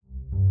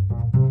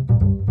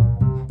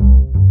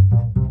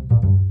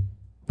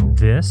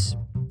This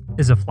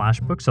is a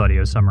FlashBooks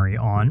audio summary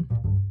on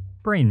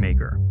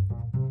Brainmaker,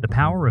 the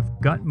power of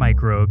gut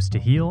microbes to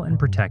heal and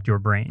protect your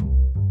brain,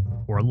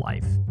 or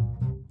life,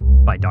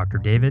 by Dr.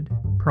 David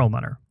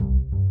Perlmutter.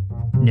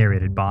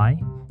 Narrated by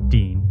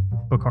Dean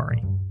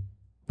Bokhari.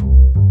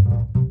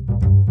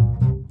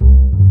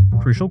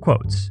 Crucial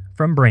quotes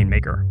from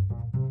Brainmaker.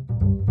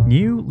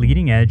 New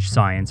leading-edge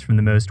science from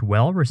the most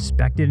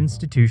well-respected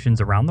institutions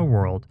around the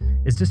world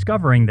is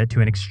discovering that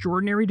to an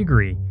extraordinary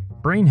degree,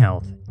 brain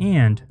health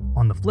and,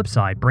 on the flip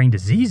side, brain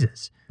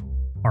diseases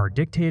are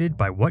dictated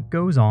by what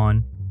goes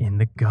on in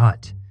the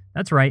gut.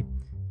 That's right.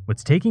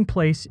 What's taking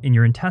place in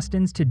your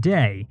intestines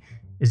today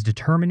is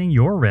determining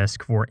your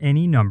risk for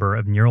any number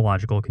of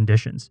neurological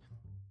conditions.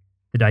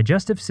 The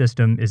digestive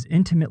system is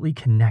intimately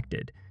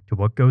connected to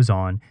what goes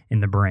on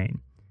in the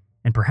brain.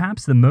 And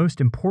perhaps the most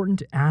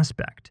important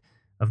aspect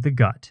of the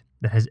gut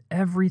that has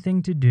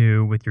everything to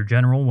do with your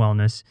general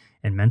wellness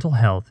and mental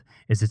health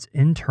is its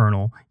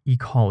internal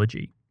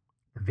ecology,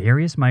 the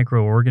various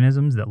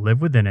microorganisms that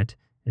live within it,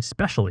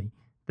 especially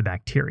the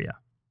bacteria.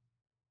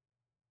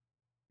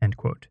 End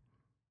quote.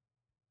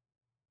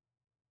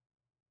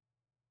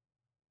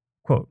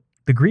 Quote,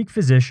 the Greek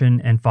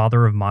physician and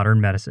father of modern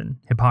medicine,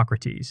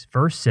 Hippocrates,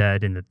 first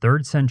said in the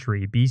 3rd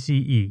century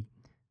BCE,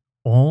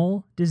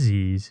 all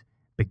disease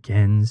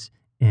begins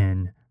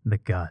in the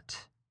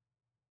gut.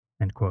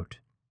 End quote.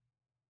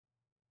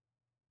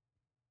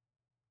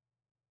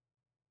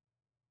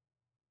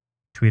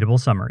 Tweetable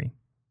summary.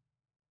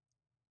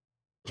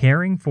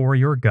 Caring for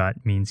your gut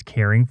means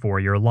caring for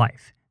your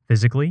life,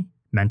 physically,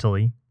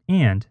 mentally,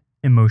 and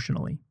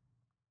emotionally.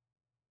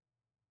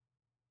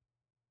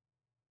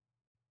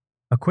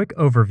 A quick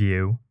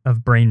overview of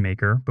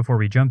Brainmaker before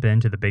we jump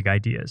into the big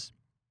ideas.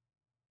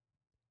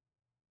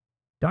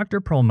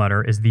 Dr.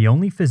 Perlmutter is the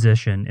only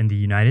physician in the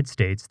United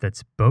States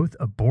that's both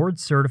a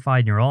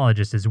board-certified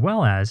neurologist as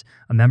well as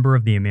a member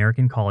of the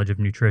American College of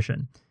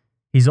Nutrition.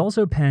 He's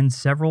also penned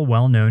several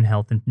well-known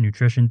health and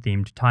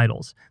nutrition-themed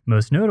titles,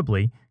 most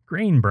notably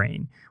Grain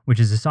Brain,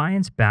 which is a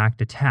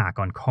science-backed attack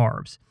on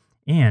carbs,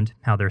 and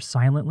how they're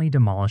silently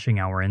demolishing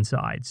our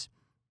insides.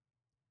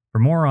 For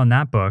more on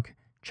that book,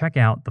 check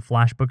out the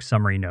FlashBooks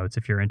summary notes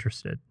if you're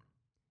interested.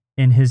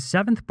 In his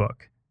 7th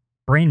book,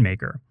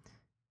 Brainmaker,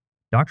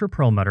 Dr.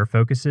 Perlmutter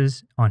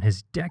focuses on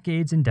his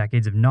decades and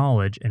decades of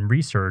knowledge and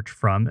research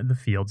from the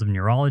fields of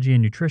neurology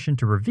and nutrition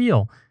to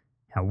reveal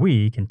how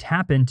we can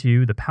tap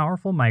into the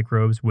powerful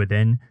microbes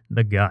within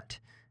the gut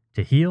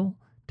to heal,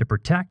 to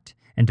protect,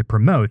 and to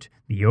promote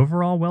the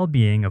overall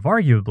well-being of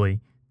arguably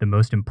the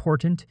most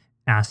important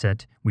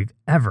asset we've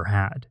ever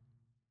had,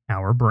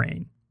 our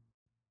brain.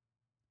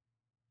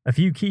 A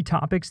few key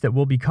topics that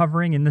we'll be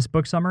covering in this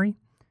book summary.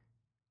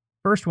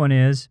 First one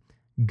is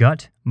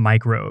gut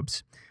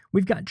microbes.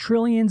 We've got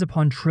trillions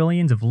upon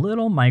trillions of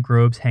little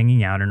microbes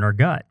hanging out in our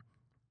gut.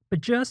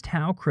 But just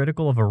how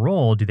critical of a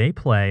role do they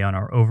play on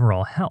our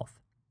overall health?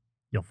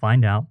 You'll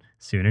find out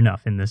soon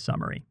enough in this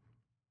summary.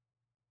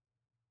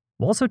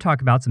 We'll also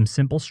talk about some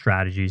simple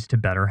strategies to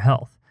better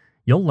health.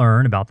 You'll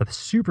learn about the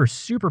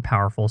super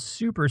powerful,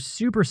 super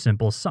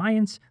simple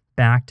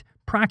science-backed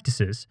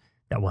practices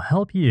that will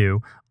help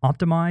you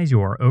optimize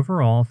your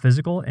overall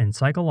physical and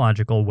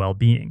psychological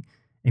well-being,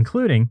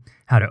 including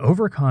how to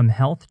overcome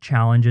health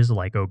challenges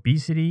like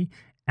obesity,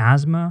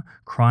 asthma,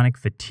 chronic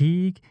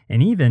fatigue,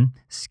 and even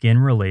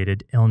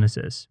skin-related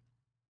illnesses.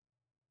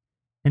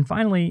 And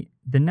finally,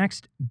 the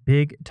next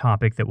big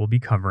topic that we'll be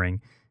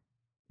covering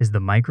is the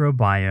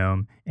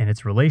microbiome and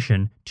its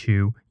relation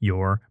to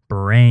your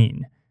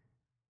brain.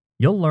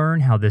 You'll learn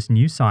how this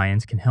new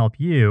science can help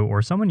you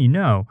or someone you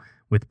know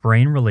with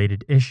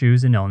brain-related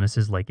issues and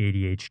illnesses like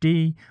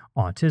ADHD,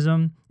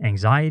 autism,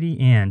 anxiety,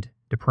 and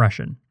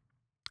depression.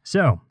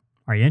 So,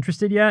 are you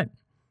interested yet?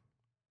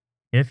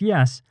 If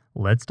yes,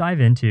 let's dive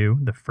into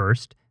the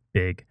first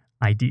big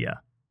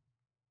idea.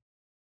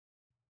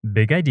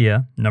 Big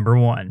idea number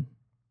 1.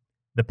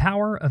 The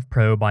power of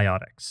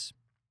probiotics.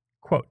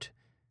 Quote,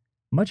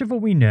 much of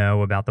what we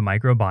know about the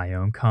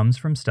microbiome comes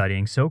from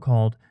studying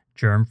so-called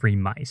germ-free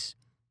mice.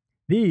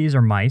 These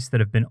are mice that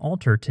have been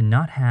altered to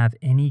not have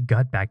any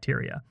gut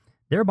bacteria,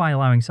 thereby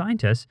allowing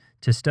scientists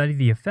to study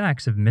the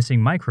effects of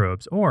missing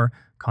microbes or,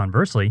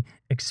 conversely,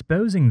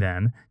 exposing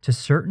them to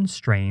certain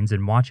strains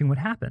and watching what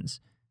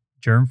happens.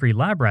 Germ-free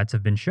lab rats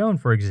have been shown,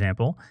 for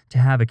example, to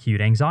have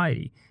acute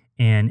anxiety,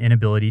 an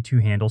inability to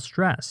handle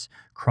stress,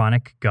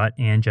 chronic gut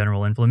and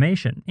general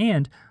inflammation,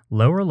 and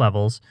lower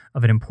levels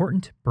of an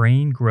important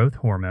brain growth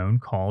hormone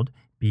called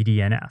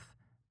BDNF,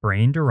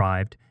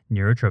 brain-derived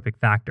neurotrophic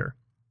factor.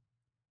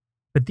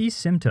 But these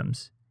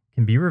symptoms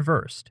can be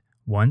reversed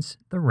once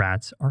the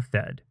rats are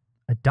fed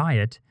a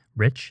diet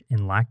rich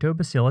in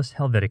Lactobacillus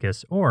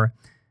helveticus or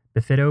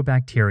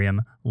Bifidobacterium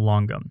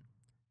longum,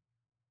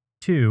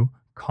 2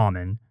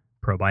 common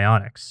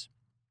probiotics.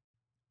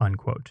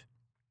 Unquote.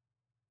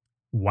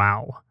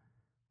 Wow.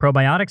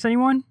 Probiotics,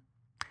 anyone?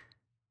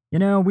 You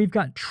know, we've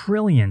got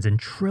trillions and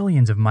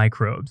trillions of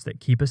microbes that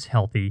keep us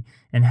healthy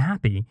and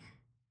happy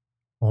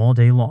all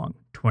day long,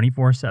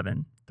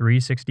 24/7,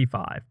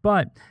 365.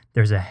 But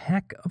there's a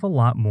heck of a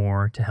lot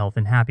more to health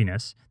and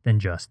happiness than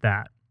just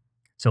that.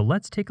 So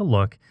let's take a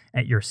look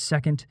at your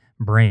second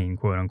brain,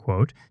 quote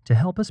unquote, to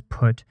help us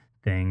put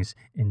things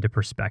into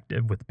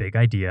perspective with big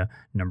idea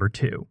number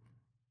 2.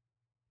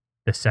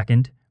 The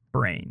second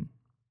brain.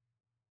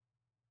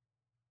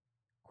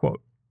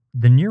 Quote,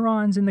 the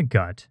neurons in the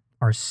gut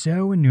are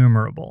so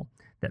innumerable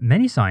that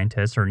many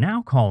scientists are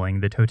now calling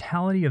the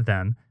totality of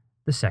them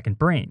the second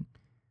brain.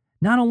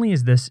 Not only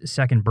is this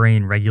second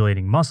brain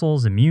regulating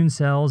muscles, immune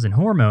cells, and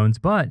hormones,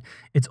 but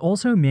it's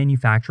also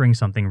manufacturing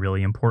something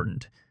really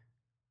important.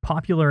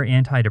 Popular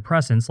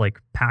antidepressants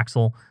like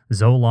Paxil,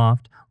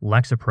 Zoloft,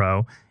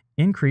 Lexapro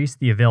increase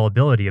the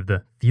availability of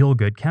the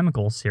feel-good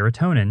chemical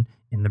serotonin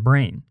in the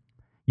brain.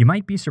 You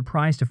might be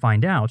surprised to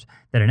find out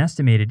that an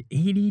estimated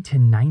 80 to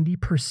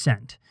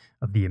 90%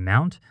 of the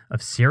amount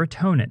of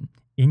serotonin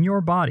in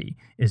your body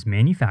is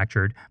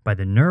manufactured by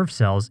the nerve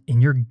cells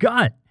in your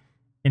gut.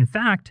 In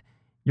fact,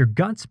 your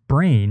gut's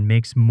brain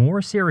makes more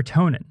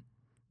serotonin,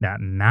 that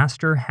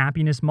master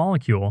happiness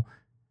molecule,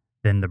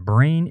 than the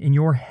brain in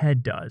your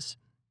head does.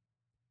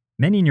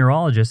 Many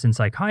neurologists and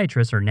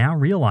psychiatrists are now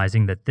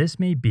realizing that this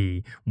may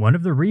be one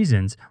of the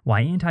reasons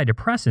why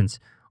antidepressants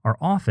are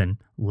often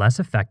less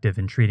effective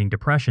in treating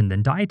depression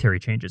than dietary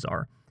changes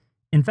are.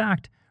 In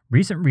fact,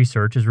 recent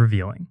research is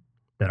revealing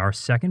that our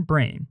second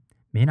brain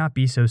may not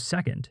be so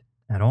second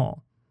at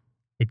all.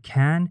 It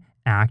can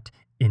act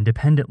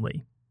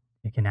independently.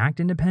 It can act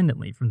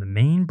independently from the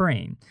main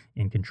brain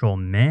and control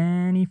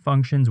many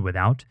functions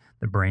without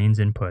the brain's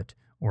input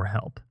or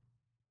help.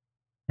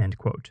 End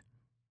quote.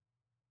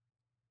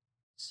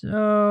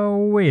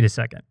 So, wait a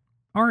second.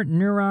 Aren't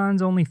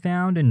neurons only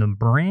found in the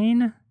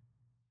brain?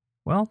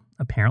 Well,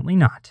 apparently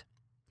not.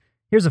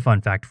 Here's a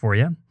fun fact for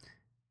you.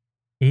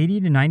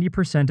 80 to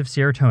 90% of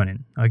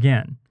serotonin,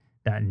 again,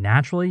 that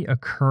naturally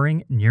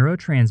occurring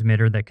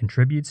neurotransmitter that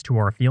contributes to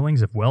our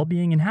feelings of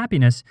well-being and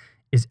happiness,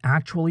 is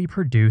actually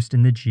produced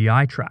in the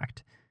GI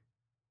tract.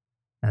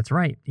 That's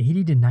right,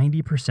 80 to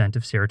 90%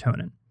 of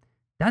serotonin.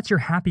 That's your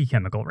happy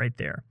chemical right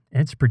there,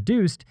 and it's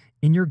produced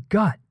in your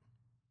gut.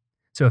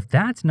 So if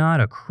that's not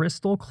a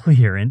crystal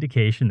clear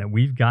indication that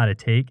we've got to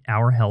take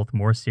our health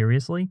more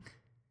seriously,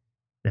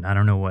 then I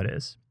don't know what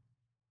is.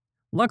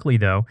 Luckily,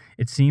 though,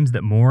 it seems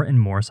that more and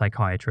more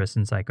psychiatrists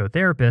and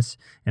psychotherapists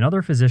and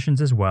other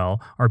physicians as well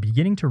are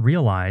beginning to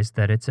realize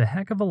that it's a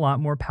heck of a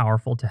lot more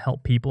powerful to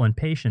help people and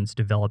patients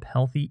develop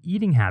healthy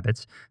eating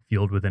habits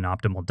fueled with an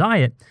optimal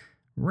diet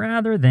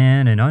rather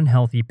than an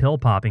unhealthy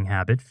pill-popping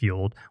habit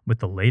fueled with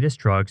the latest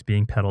drugs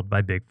being peddled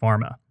by Big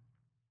Pharma.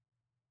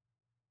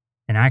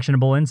 An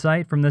actionable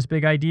insight from this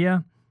big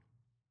idea?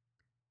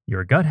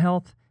 Your gut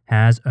health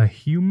has a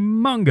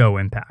humongo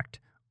impact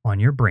on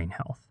your brain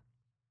health.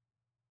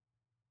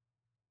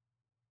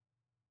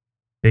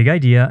 Big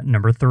idea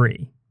number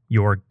 3.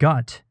 Your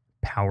gut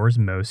powers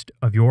most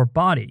of your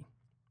body.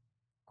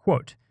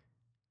 Quote,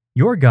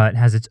 your gut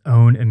has its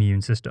own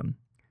immune system.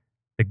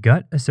 The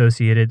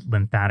gut-associated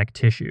lymphatic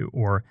tissue,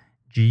 or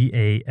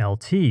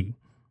GALT,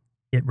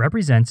 it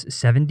represents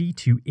 70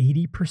 to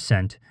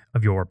 80%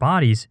 of your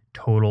body's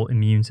total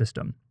immune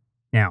system.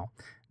 Now,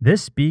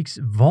 this speaks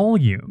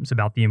volumes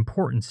about the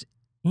importance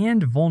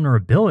and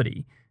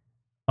vulnerability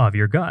of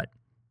your gut.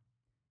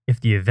 If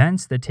the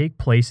events that take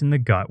place in the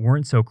gut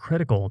weren't so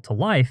critical to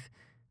life,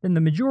 then the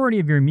majority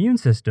of your immune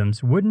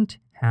systems wouldn't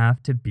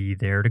have to be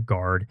there to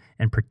guard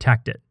and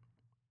protect it.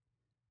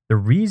 The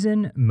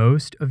reason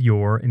most of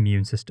your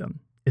immune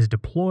system is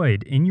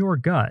deployed in your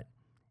gut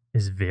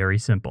is very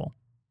simple.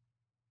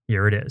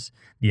 Here it is.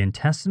 The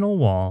intestinal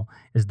wall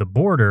is the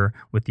border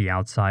with the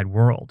outside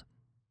world.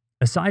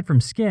 Aside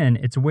from skin,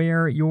 it's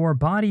where your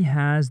body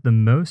has the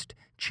most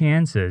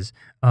chances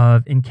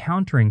of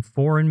encountering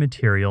foreign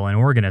material and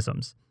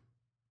organisms.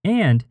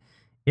 And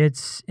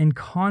it's in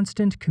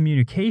constant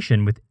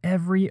communication with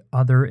every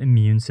other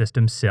immune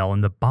system cell in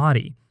the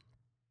body.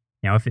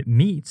 Now, if it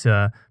meets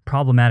a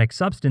problematic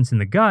substance in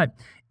the gut,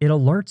 it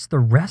alerts the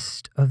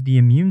rest of the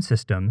immune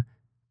system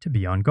to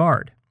be on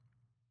guard.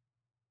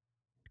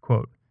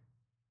 Quote,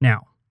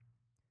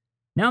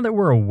 Now that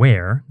we're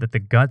aware that the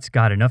gut's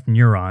got enough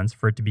neurons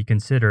for it to be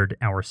considered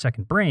our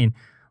second brain,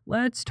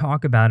 let's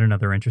talk about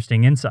another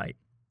interesting insight.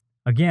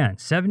 Again,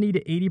 70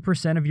 to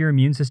 80% of your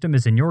immune system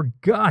is in your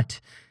gut.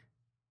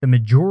 The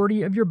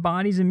majority of your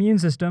body's immune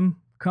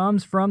system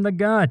comes from the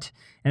gut.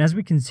 And as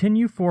we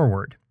continue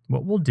forward,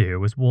 what we'll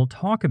do is we'll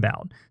talk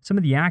about some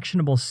of the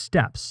actionable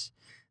steps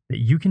that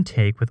you can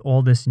take with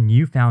all this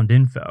newfound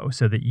info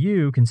so that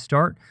you can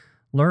start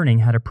learning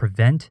how to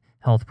prevent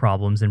health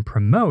problems and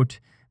promote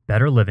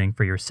better living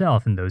for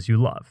yourself and those you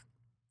love.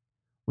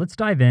 Let's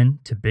dive in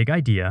to big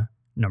idea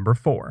number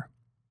 4.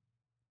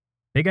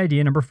 Big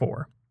idea number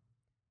 4.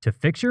 To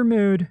fix your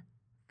mood,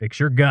 fix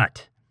your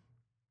gut.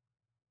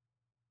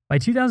 By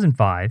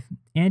 2005,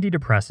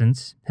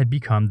 antidepressants had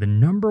become the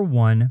number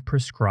 1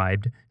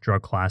 prescribed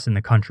drug class in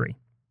the country.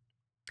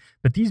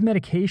 But these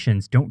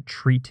medications don't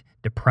treat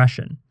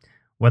depression.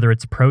 Whether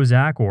it's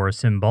Prozac or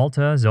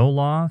Cymbalta,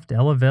 Zoloft,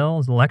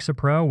 Elavil,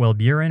 Lexapro,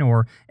 Wellbutrin,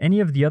 or any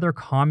of the other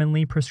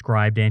commonly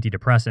prescribed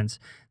antidepressants,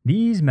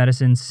 these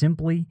medicines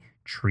simply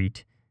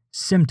treat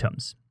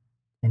symptoms,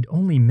 and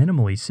only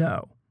minimally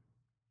so.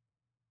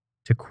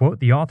 To quote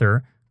the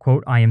author,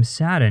 quote, "I am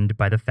saddened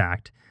by the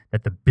fact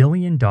that the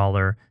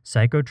billion-dollar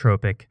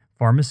psychotropic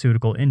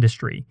pharmaceutical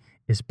industry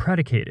is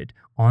predicated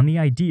on the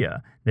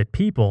idea that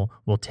people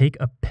will take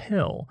a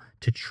pill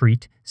to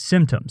treat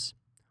symptoms,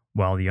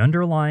 while the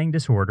underlying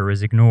disorder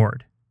is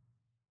ignored."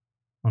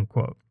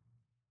 Unquote.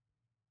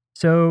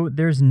 So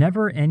there's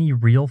never any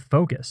real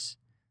focus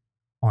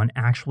on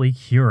actually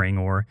curing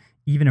or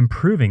even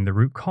improving the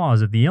root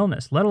cause of the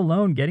illness, let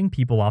alone getting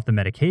people off the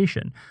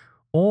medication.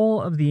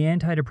 All of the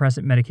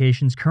antidepressant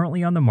medications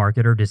currently on the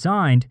market are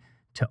designed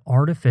to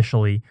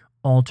artificially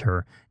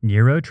alter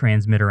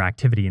neurotransmitter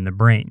activity in the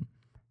brain.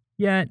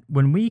 Yet,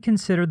 when we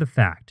consider the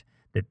fact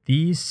that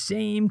these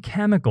same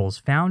chemicals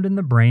found in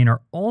the brain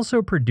are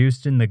also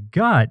produced in the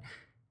gut,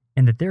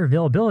 and that their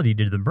availability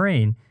to the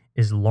brain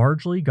is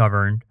largely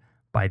governed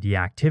by the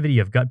activity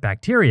of gut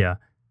bacteria,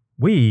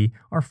 we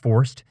are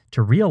forced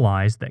to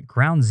realize that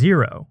ground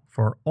zero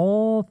for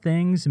all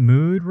things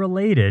mood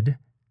related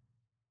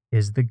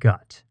is the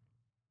gut.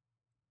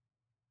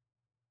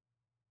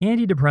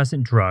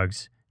 Antidepressant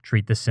drugs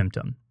treat the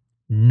symptom,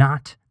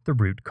 not the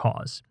root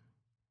cause.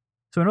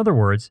 So, in other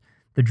words,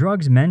 the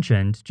drugs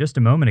mentioned just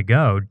a moment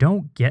ago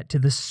don't get to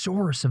the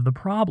source of the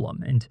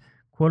problem and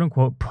quote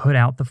unquote put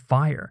out the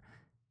fire.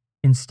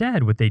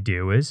 Instead, what they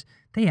do is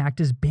they act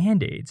as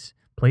band-aids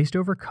placed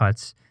over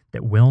cuts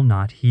that will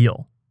not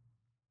heal.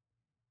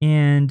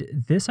 And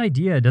this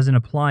idea doesn't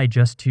apply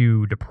just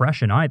to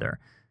depression either.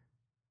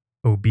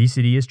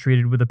 Obesity is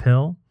treated with a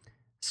pill.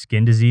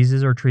 Skin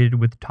diseases are treated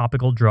with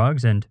topical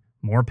drugs and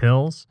more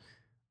pills.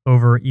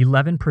 Over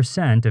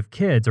 11% of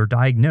kids are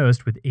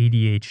diagnosed with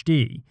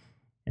ADHD.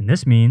 And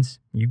this means,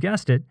 you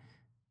guessed it,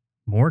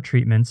 more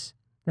treatments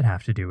that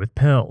have to do with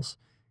pills.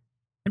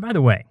 And by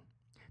the way,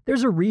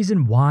 there's a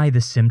reason why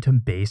the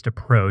symptom-based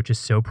approach is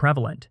so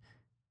prevalent.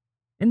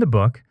 In the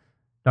book,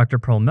 Dr.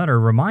 Perlmutter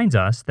reminds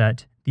us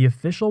that the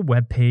official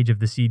webpage of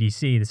the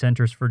CDC, the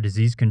Centers for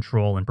Disease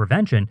Control and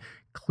Prevention,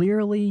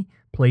 clearly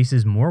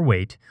places more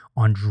weight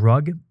on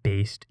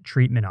drug-based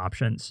treatment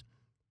options,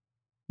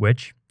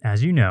 which,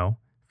 as you know,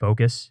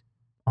 focus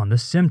on the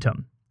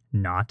symptom,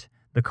 not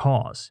the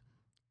cause.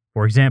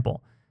 For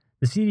example,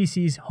 the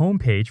CDC's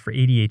homepage for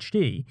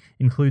ADHD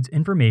includes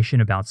information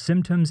about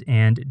symptoms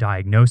and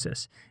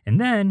diagnosis,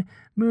 and then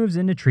moves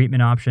into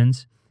treatment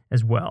options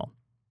as well,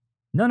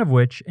 none of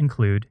which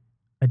include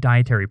a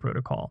dietary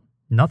protocol.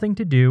 Nothing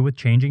to do with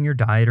changing your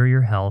diet or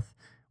your health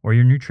or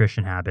your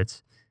nutrition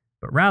habits,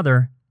 but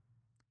rather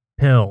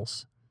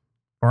pills,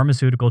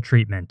 pharmaceutical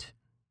treatment,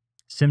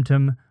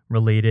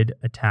 symptom-related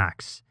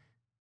attacks.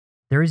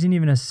 There isn't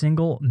even a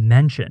single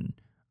mention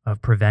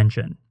of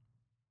prevention.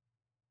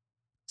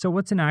 So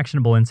what's an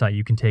actionable insight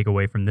you can take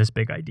away from this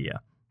big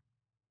idea?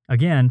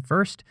 Again,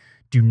 first,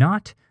 do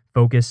not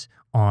focus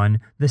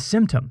on the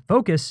symptom.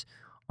 Focus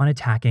on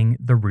attacking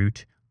the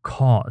root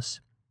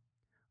cause.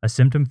 A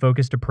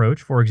symptom-focused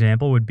approach, for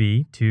example, would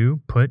be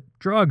to put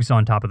drugs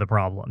on top of the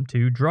problem,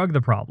 to drug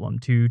the problem,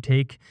 to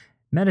take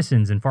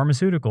medicines and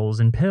pharmaceuticals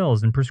and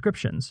pills and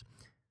prescriptions.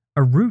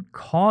 A root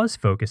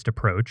cause-focused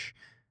approach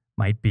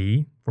might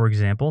be, for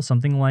example,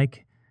 something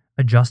like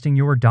adjusting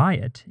your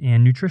diet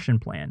and nutrition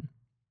plan.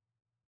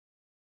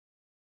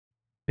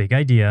 Big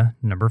idea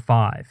number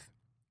 5.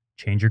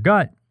 Change your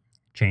gut,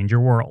 change your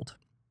world.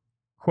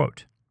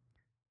 Quote,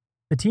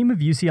 a team of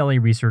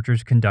UCLA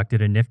researchers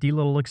conducted a nifty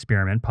little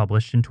experiment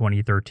published in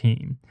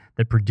 2013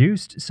 that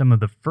produced some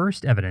of the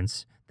first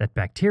evidence that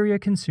bacteria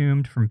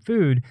consumed from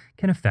food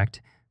can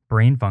affect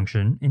brain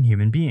function in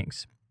human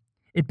beings.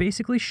 It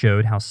basically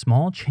showed how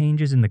small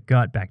changes in the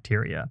gut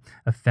bacteria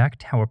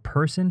affect how a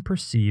person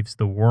perceives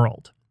the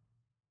world.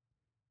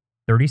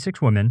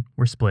 36 women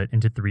were split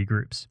into 3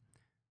 groups.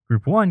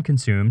 Group 1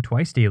 consumed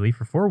twice daily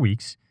for 4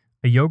 weeks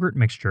a yogurt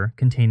mixture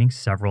containing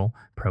several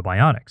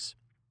probiotics.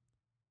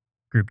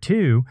 Group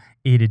 2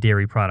 ate a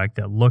dairy product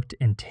that looked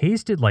and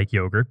tasted like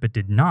yogurt but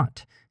did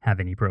not have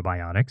any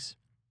probiotics.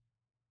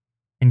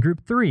 And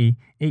Group 3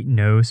 ate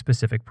no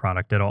specific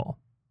product at all.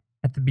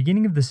 At the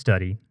beginning of the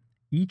study,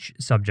 each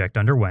subject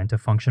underwent a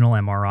functional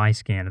MRI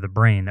scan of the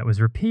brain that was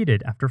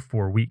repeated after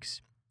 4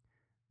 weeks.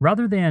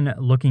 Rather than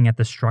looking at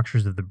the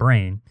structures of the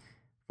brain,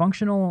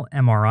 functional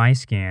MRI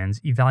scans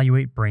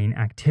evaluate brain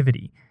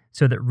activity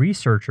so that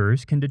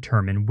researchers can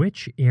determine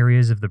which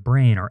areas of the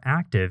brain are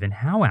active and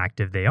how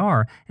active they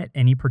are at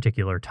any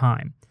particular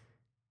time.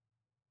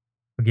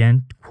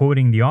 Again,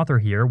 quoting the author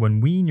here, when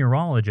we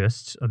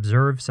neurologists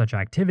observe such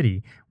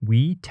activity,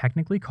 we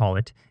technically call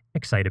it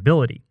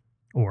excitability,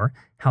 or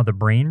how the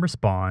brain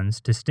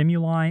responds to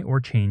stimuli or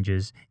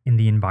changes in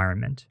the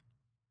environment.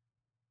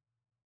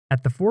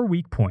 At the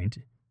 4-week point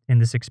in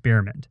this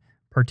experiment,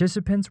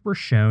 participants were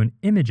shown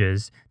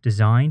images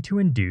designed to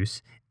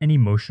induce an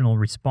emotional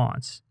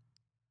response.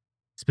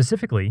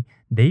 Specifically,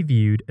 they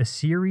viewed a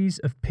series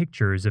of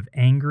pictures of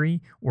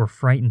angry or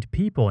frightened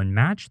people and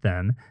matched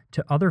them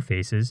to other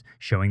faces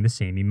showing the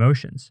same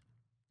emotions.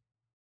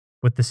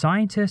 What the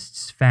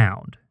scientists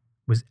found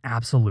was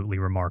absolutely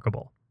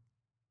remarkable.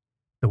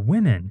 The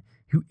women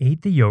who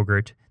ate the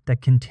yogurt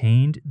that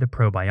contained the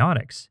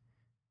probiotics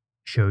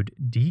showed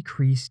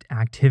decreased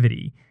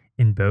activity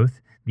in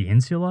both the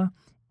insula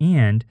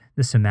and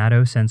the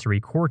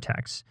somatosensory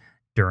cortex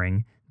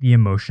during the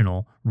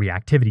emotional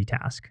reactivity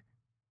task.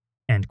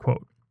 End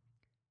quote.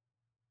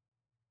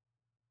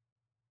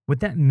 What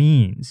that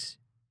means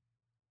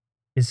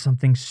is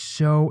something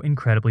so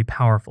incredibly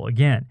powerful.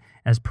 Again,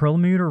 as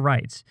Perlmutter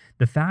writes,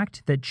 the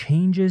fact that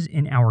changes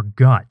in our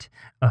gut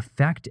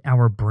affect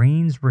our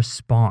brain's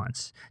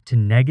response to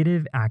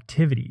negative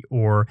activity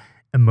or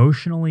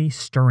emotionally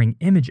stirring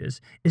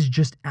images is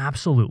just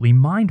absolutely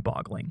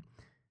mind-boggling.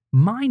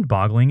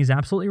 Mind-boggling is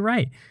absolutely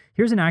right.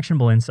 Here's an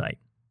actionable insight,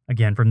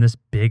 again, from this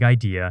big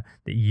idea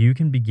that you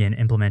can begin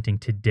implementing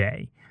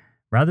today.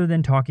 Rather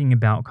than talking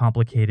about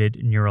complicated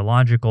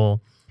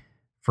neurological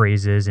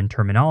phrases and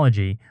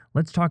terminology,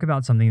 let's talk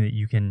about something that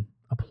you can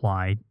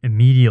apply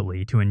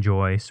immediately to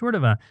enjoy sort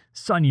of a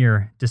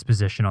sunnier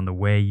disposition on the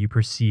way you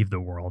perceive the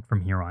world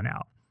from here on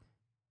out.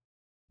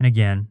 And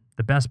again,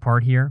 the best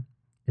part here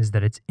is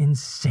that it's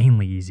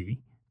insanely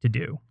easy to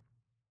do.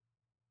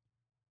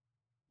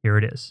 Here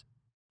it is.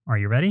 Are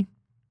you ready?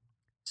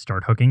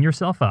 Start hooking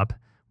yourself up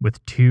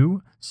with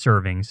 2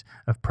 servings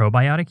of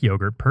probiotic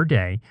yogurt per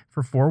day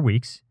for 4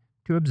 weeks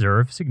to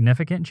observe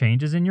significant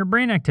changes in your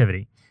brain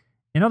activity.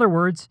 In other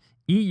words,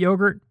 eat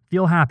yogurt,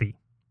 feel happy.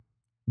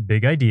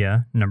 Big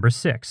idea number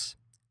 6.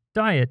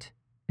 Diet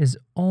is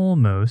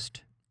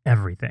almost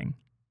everything.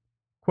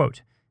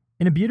 Quote,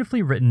 in a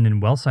beautifully written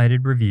and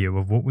well-cited review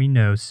of what we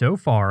know so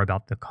far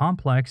about the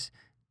complex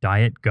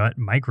diet-gut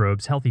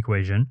microbes health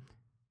equation,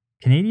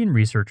 Canadian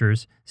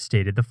researchers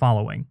stated the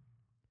following.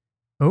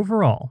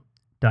 Overall,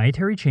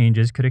 dietary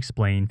changes could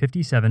explain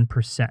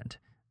 57%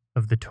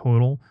 of the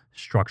total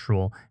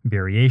structural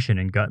variation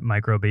in gut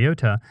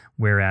microbiota,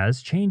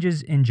 whereas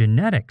changes in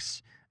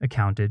genetics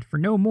accounted for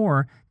no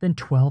more than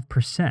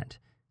 12%.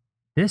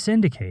 This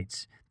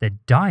indicates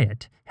that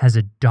diet has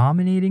a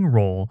dominating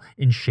role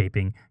in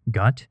shaping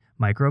gut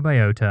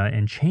microbiota,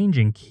 and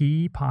changing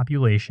key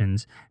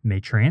populations may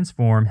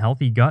transform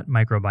healthy gut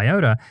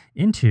microbiota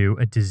into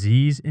a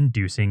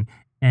disease-inducing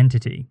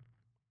entity.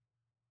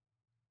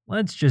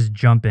 Let's just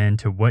jump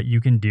into what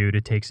you can do to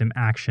take some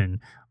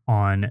action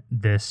on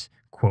this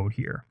quote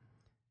here.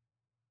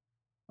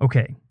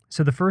 Okay,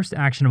 so the first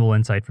actionable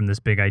insight from this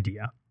big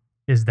idea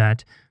is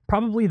that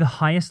probably the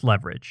highest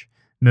leverage,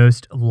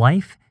 most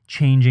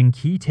life-changing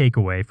key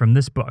takeaway from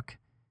this book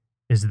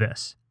is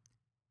this.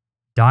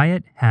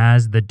 Diet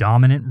has the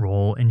dominant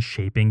role in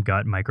shaping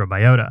gut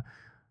microbiota.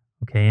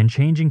 Okay, and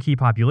changing key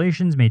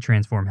populations may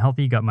transform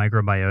healthy gut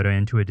microbiota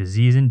into a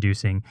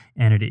disease-inducing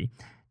entity.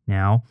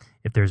 Now,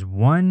 if there's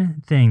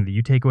one thing that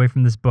you take away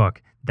from this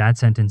book, that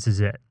sentence is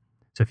it.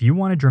 So if you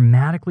want to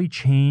dramatically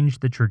change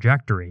the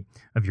trajectory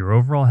of your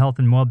overall health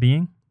and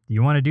well-being, do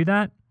you want to do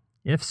that?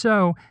 If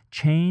so,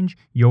 change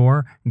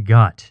your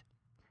gut.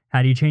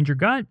 How do you change your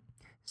gut?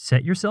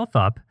 Set yourself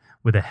up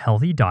with a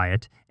healthy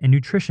diet and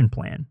nutrition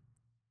plan.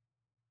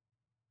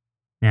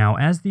 Now,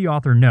 as the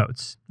author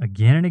notes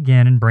again and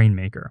again in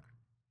Brainmaker,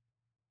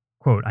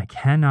 quote, I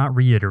cannot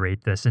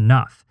reiterate this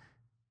enough.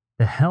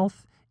 The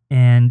health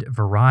and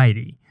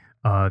variety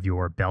of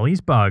your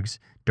belly's bugs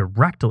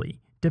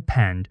directly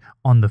depend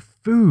on the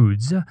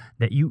foods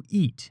that you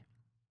eat,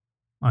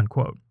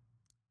 unquote.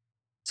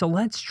 So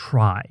let's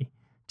try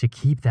to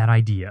keep that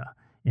idea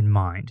in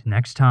mind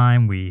next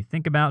time we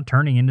think about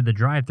turning into the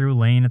drive-through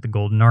lane at the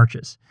Golden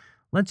Arches.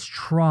 Let's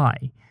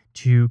try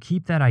to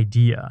keep that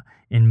idea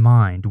in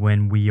mind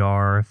when we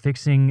are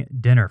fixing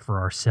dinner for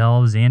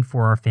ourselves and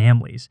for our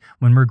families,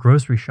 when we're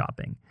grocery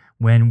shopping,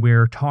 when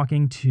we're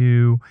talking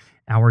to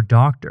our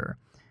doctor.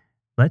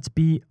 Let's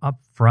be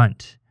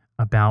upfront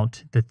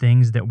about the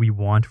things that we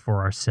want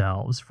for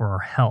ourselves, for our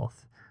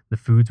health, the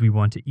foods we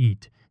want to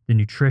eat, the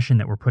nutrition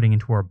that we're putting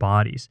into our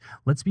bodies.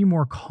 Let's be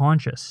more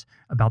conscious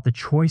about the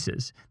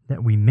choices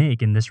that we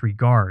make in this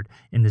regard,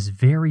 in this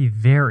very,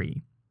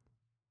 very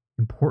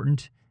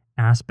important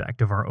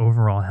aspect of our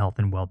overall health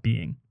and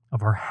well-being,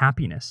 of our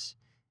happiness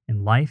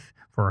in life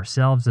for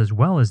ourselves as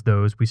well as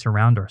those we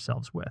surround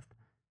ourselves with.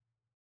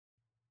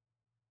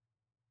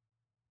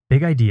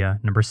 Big idea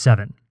number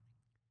 7.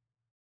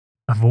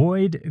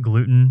 Avoid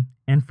gluten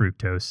and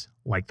fructose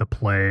like the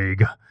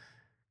plague.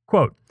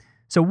 Quote,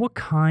 so what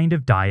kind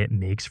of diet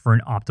makes for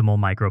an optimal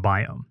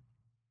microbiome?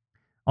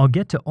 I'll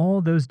get to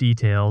all those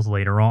details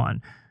later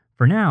on.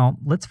 For now,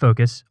 let's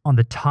focus on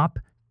the top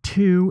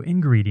 2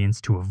 ingredients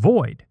to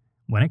avoid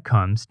when it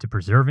comes to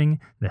preserving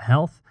the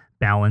health,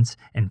 balance,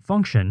 and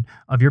function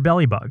of your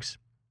belly bugs.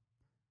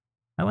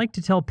 I like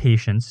to tell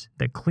patients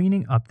that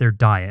cleaning up their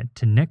diet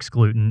to nix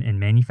gluten and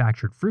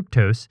manufactured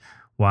fructose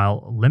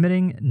while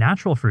limiting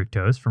natural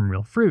fructose from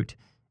real fruit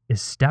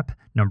is step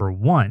number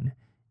 1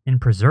 in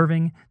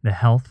preserving the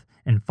health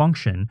and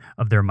function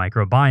of their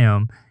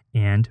microbiome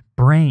and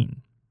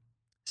brain.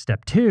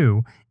 Step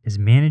 2 is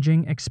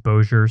managing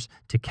exposures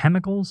to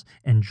chemicals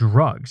and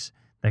drugs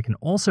that can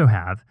also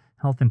have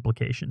health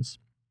implications.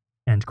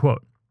 End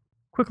quote.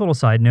 Quick little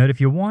side note, if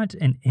you want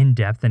an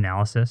in-depth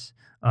analysis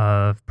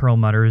of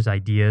Perlmutter's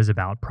ideas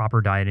about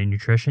proper diet and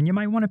nutrition, you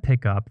might want to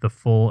pick up the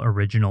full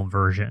original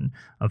version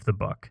of the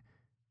book.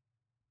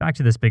 Back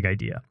to this big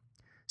idea.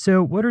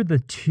 So, what are the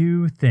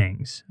 2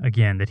 things,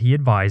 again, that he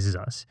advises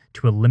us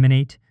to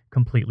eliminate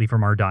completely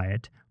from our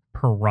diet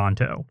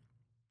pronto?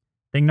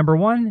 Thing number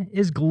 1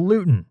 is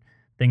gluten.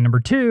 Thing number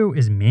 2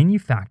 is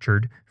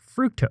manufactured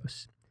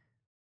fructose.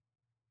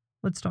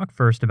 Let's talk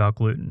first about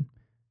gluten.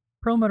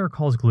 Perlmutter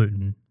calls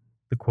gluten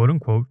the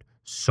quote-unquote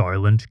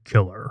silent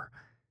killer.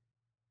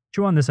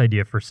 Chew on this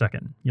idea for a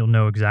second. You'll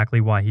know exactly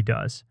why he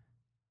does.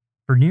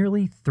 For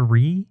nearly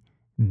 3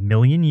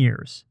 million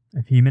years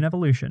of human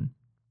evolution,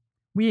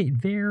 we ate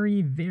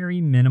very, very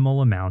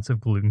minimal amounts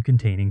of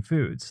gluten-containing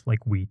foods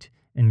like wheat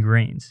and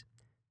grains.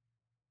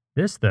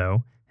 This,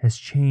 though, has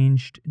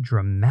changed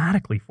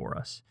dramatically for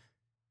us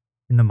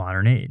in the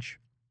modern age.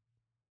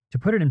 To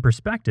put it in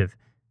perspective,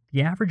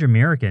 the average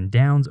American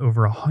downs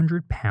over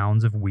 100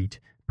 pounds of wheat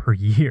per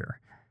year.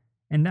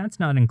 And that's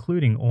not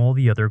including all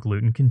the other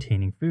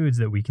gluten-containing foods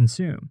that we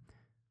consume.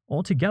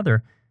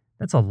 Altogether,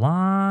 that's a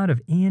lot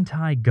of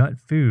anti-gut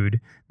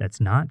food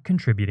that's not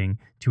contributing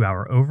to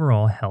our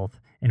overall health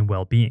and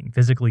well-being,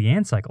 physically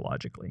and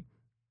psychologically.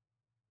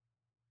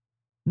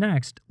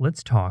 Next,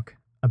 let's talk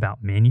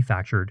about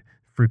manufactured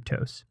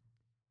fructose.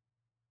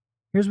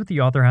 Here's what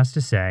the author has to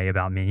say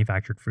about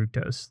manufactured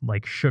fructose,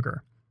 like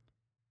sugar.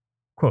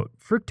 Quote,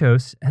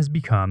 fructose has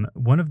become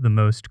one of the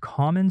most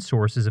common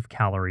sources of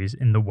calories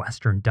in the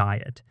Western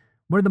diet.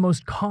 One of the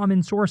most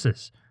common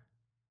sources.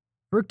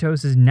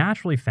 Fructose is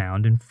naturally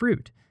found in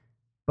fruit,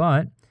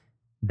 but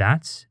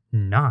that's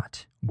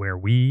not where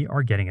we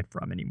are getting it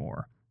from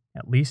anymore,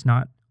 at least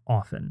not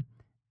often.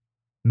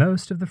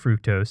 Most of the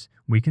fructose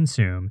we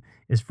consume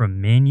is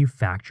from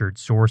manufactured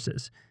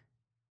sources.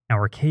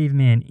 Our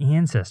caveman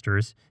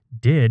ancestors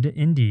did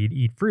indeed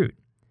eat fruit,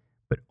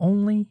 but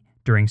only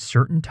during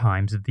certain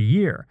times of the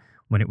year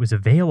when it was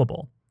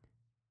available.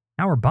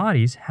 Our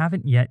bodies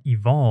haven't yet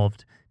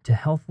evolved to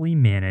healthily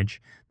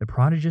manage the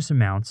prodigious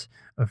amounts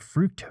of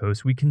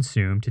fructose we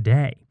consume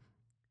today.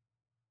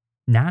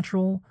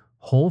 Natural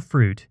whole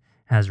fruit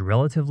has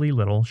relatively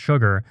little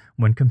sugar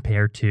when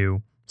compared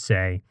to,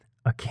 say,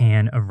 a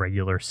can of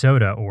regular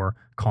soda or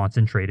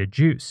concentrated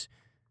juice.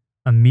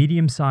 A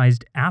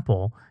medium-sized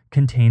apple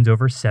contains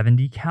over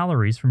 70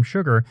 calories from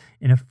sugar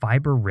in a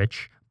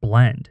fiber-rich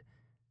blend.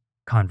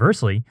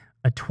 Conversely,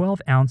 a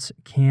 12-ounce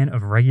can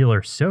of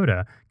regular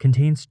soda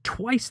contains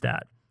twice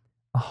that,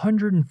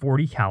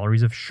 140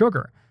 calories of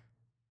sugar.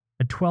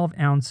 A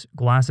 12-ounce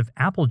glass of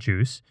apple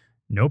juice,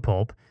 no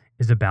pulp,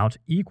 is about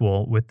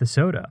equal with the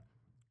soda,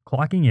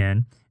 clocking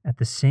in at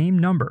the same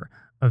number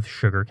of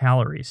sugar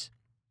calories.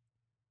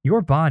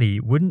 Your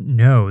body wouldn't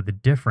know the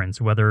difference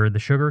whether the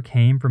sugar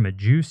came from a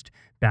juiced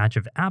batch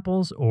of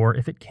apples or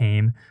if it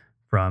came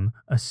from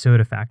a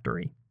soda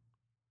factory.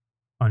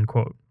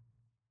 Unquote.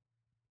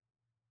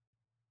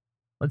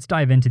 Let's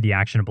dive into the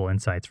actionable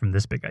insights from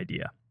this big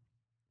idea.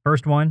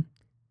 First one,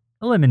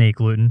 eliminate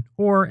gluten,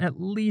 or at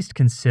least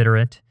consider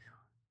it,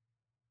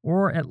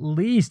 or at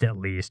least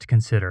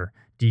consider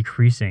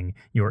decreasing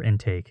your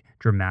intake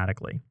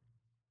dramatically.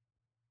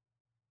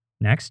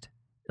 Next,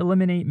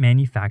 eliminate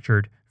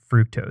manufactured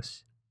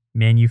fructose.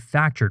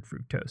 Manufactured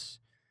fructose.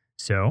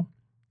 So,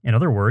 in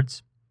other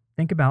words,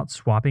 think about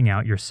swapping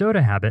out your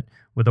soda habit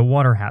with a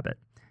water habit.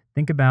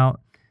 Think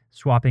about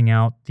swapping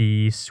out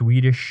the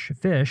Swedish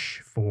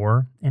fish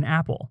for an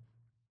apple.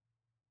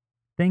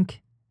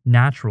 Think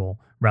natural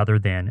rather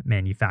than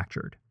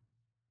manufactured.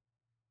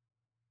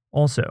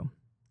 Also,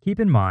 keep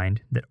in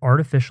mind that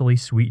artificially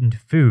sweetened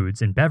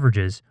foods and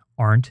beverages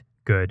aren't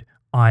good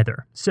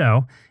either.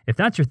 So, if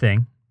that's your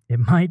thing, it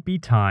might be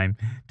time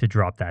to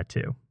drop that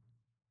too.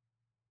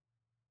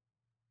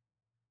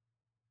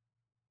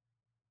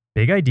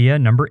 Big idea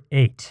number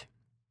 8.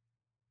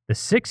 The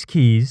 6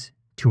 keys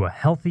to a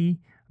healthy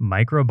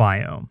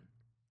microbiome,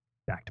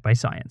 backed by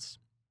science.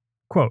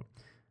 Quote,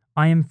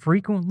 I am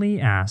frequently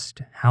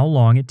asked how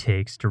long it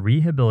takes to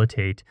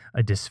rehabilitate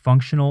a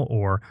dysfunctional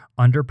or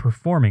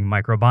underperforming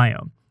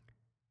microbiome.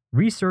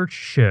 Research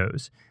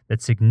shows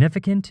that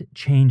significant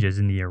changes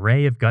in the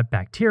array of gut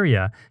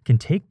bacteria can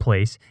take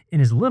place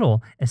in as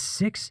little as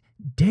 6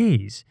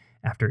 days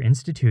after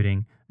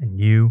instituting a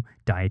new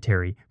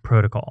dietary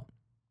protocol.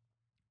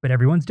 But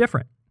everyone's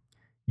different.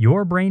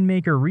 Your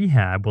Brainmaker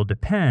rehab will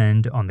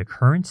depend on the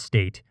current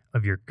state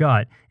of your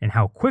gut and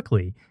how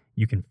quickly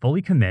you can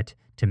fully commit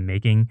to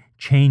making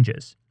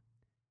changes.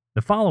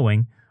 The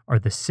following are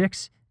the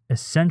 6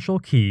 essential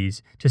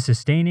keys to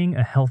sustaining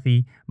a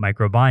healthy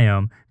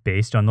microbiome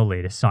based on the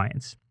latest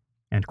science.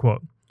 End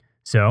quote.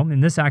 So,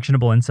 in this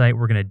actionable insight,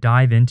 we're going to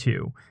dive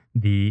into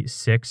the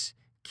 6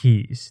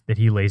 keys that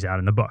he lays out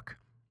in the book.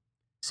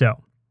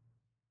 So,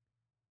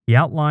 he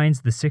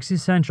outlines the 6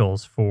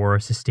 essentials for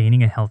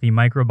sustaining a healthy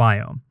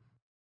microbiome.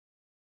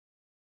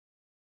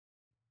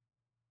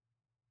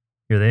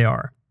 Here they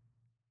are.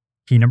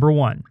 Key number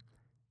 1,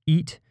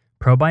 eat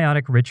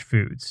probiotic-rich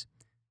foods.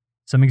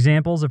 Some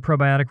examples of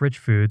probiotic-rich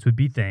foods would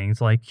be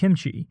things like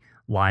kimchi,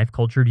 live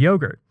cultured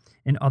yogurt,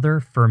 and other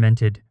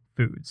fermented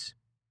foods.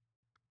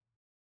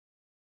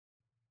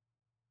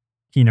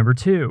 Key number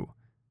 2,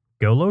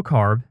 go low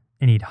carb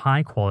and eat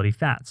high-quality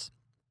fats.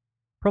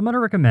 Perlmutter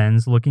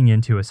recommends looking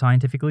into a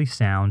scientifically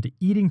sound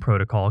eating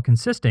protocol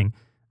consisting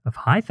of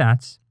high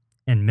fats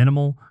and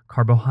minimal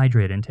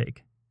carbohydrate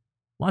intake.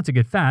 Lots of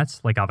good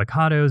fats like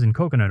avocados and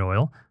coconut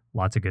oil,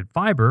 lots of good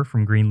fiber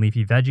from green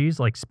leafy veggies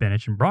like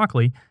spinach and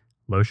broccoli,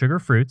 low sugar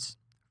fruits,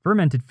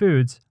 fermented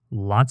foods,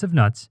 lots of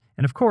nuts,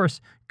 and of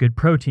course, good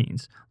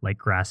proteins like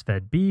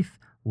grass-fed beef,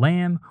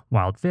 lamb,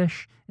 wild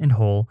fish, and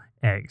whole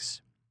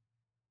eggs.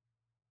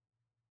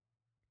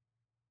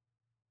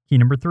 Key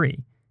number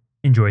 3,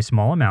 enjoy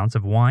small amounts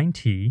of wine,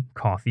 tea,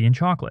 coffee, and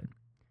chocolate.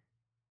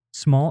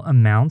 Small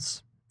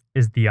amounts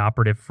is the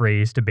operative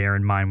phrase to bear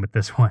in mind with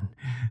this one,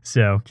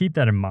 so keep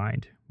that in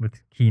mind with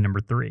key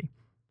number 3.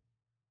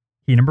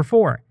 Key number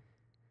 4,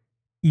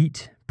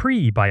 eat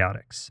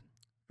prebiotics.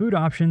 Food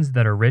options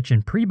that are rich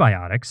in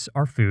prebiotics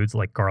are foods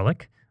like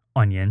garlic,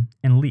 onion,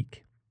 and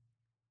leek.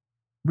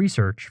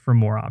 Research for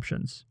more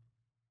options.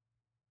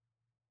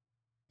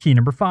 Key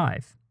number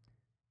 5,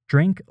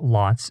 drink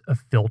lots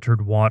of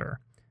filtered water.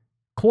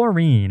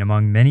 Chlorine,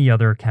 among many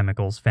other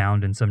chemicals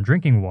found in some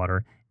drinking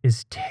water,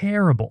 is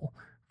terrible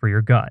for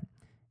your gut.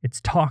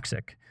 It's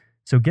toxic,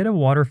 so get a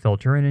water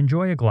filter and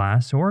enjoy a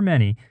glass or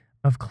many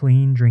of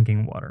clean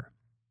drinking water.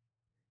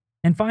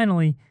 And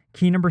finally,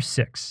 key number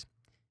 6,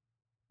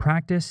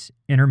 practice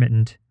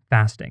intermittent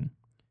fasting.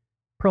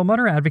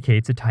 Perlmutter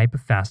advocates a type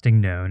of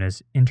fasting known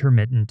as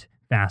intermittent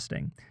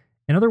fasting.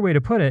 Another way to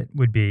put it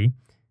would be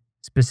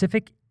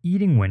specific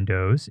eating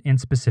windows and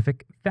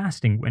specific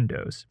fasting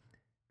windows.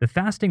 The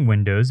fasting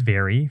windows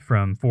vary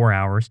from 4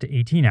 hours to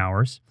 18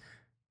 hours.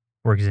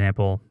 For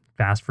example,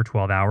 fast for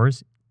 12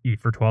 hours,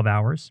 eat for 12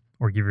 hours,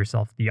 or give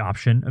yourself the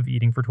option of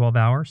eating for 12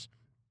 hours.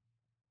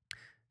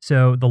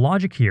 So the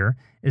logic here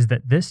is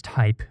that this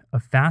type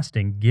of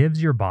fasting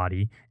gives your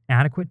body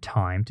adequate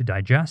time to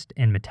digest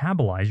and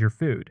metabolize your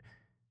food.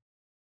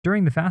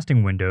 During the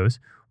fasting windows,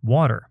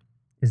 water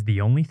is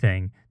the only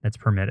thing that's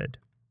permitted.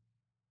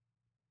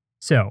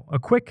 So, a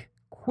quick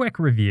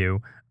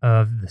review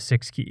of the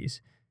 6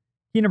 keys.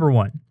 Key number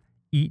 1,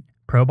 eat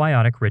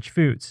probiotic-rich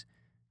foods.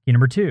 Key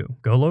number 2,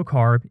 go low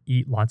carb,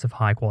 eat lots of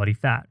high-quality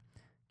fat.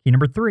 Key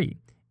number 3,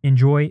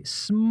 enjoy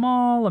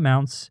small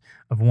amounts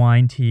of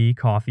wine, tea,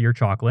 coffee, or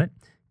chocolate.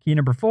 Key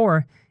number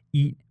 4,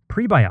 eat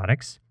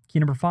prebiotics. Key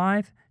number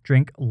 5,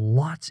 drink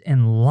lots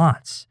and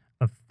lots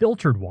of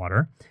filtered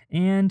water.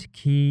 And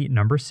key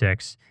number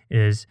 6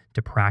 is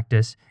to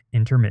practice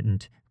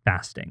intermittent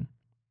fasting.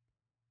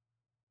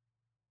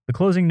 The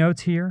closing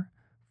notes here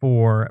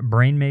for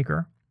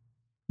Brainmaker.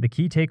 The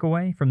key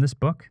takeaway from this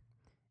book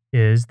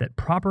is that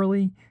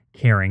properly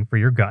caring for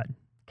your gut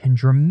can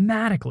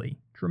dramatically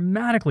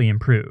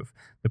improve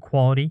the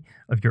quality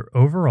of your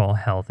overall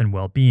health and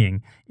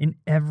well-being in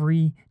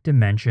every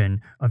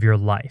dimension of your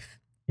life.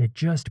 It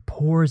just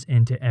pours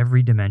into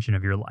every dimension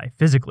of your life,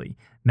 physically,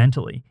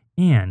 mentally,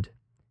 and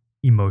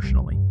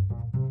emotionally.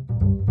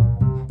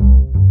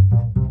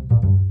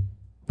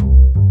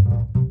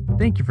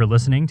 Thank you for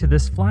listening to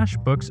this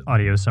FlashBooks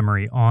audio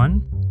summary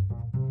on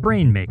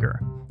Brainmaker,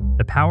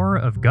 the power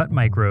of gut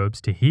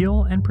microbes to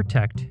heal and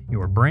protect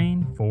your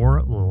brain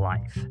for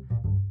life,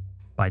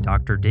 by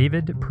Dr.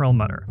 David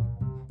Perlmutter.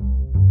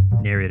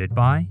 Narrated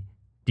by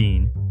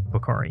Dean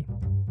Bokhari.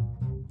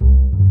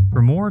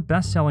 For more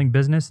best-selling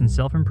business and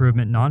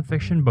self-improvement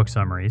nonfiction book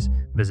summaries,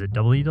 visit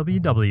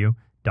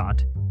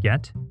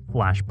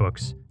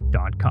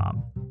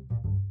www.getflashbooks.com.